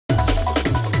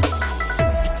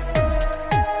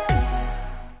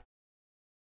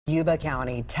Yuba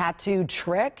County. Tattoo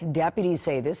trick? Deputies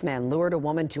say this man lured a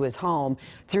woman to his home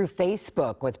through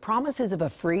Facebook with promises of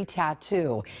a free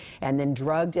tattoo and then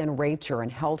drugged and raped her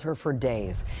and held her for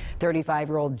days.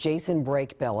 35-year-old Jason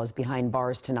Brakebill is behind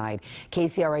bars tonight.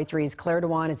 KCRA 3's Claire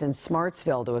Dewan is in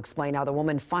Smartsville to explain how the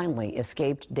woman finally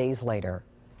escaped days later.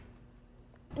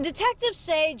 Detectives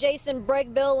say Jason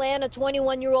Brakebill and a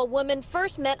 21-year-old woman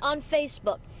first met on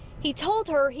Facebook. He told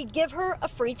her he'd give her a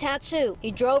free tattoo.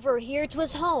 He drove her here to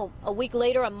his home a week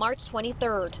later on March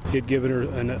 23rd. He had given her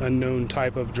an unknown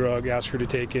type of drug, asked her to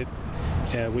take it,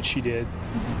 which she did,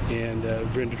 and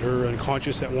rendered her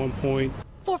unconscious at one point.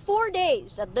 For 4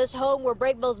 days at this home where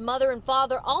Brakebill's mother and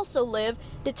father also live,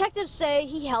 detectives say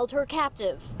he held her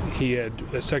captive. He had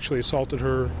sexually assaulted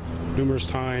her numerous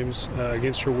times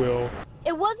against her will.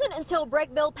 It wasn't until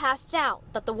Brakebill passed out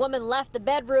that the woman left the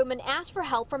bedroom and asked for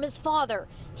help from his father.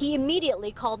 He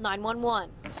immediately called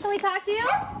 911. Can we talk to you?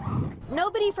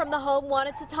 Nobody from the home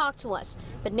wanted to talk to us,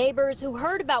 but neighbors who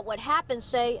heard about what happened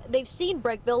say they've seen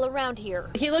Brakebill around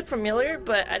here. He looked familiar,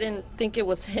 but I didn't think it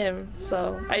was him,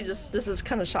 so this is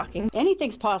kind of shocking.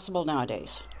 Anything's possible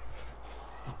nowadays.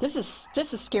 This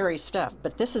is scary stuff,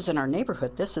 but this is in our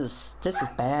neighborhood. This is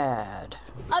bad.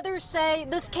 Others say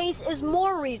this case is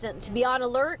more reason to be on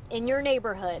alert in your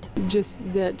neighborhood. Just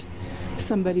that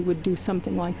somebody would do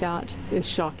something like that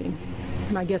is shocking.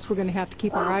 And I guess we're going to have to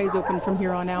keep our eyes open from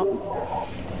here on out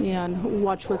and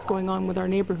watch what's going on with our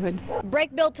neighborhood.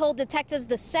 Brakebill told detectives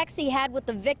the sex he had with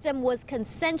the victim was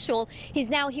consensual. He's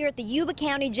now here at the Yuba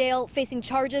County Jail facing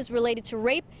charges related to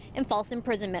rape and false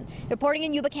imprisonment. Reporting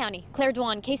in Yuba County, Claire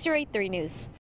Dewan, KCRA 3 News.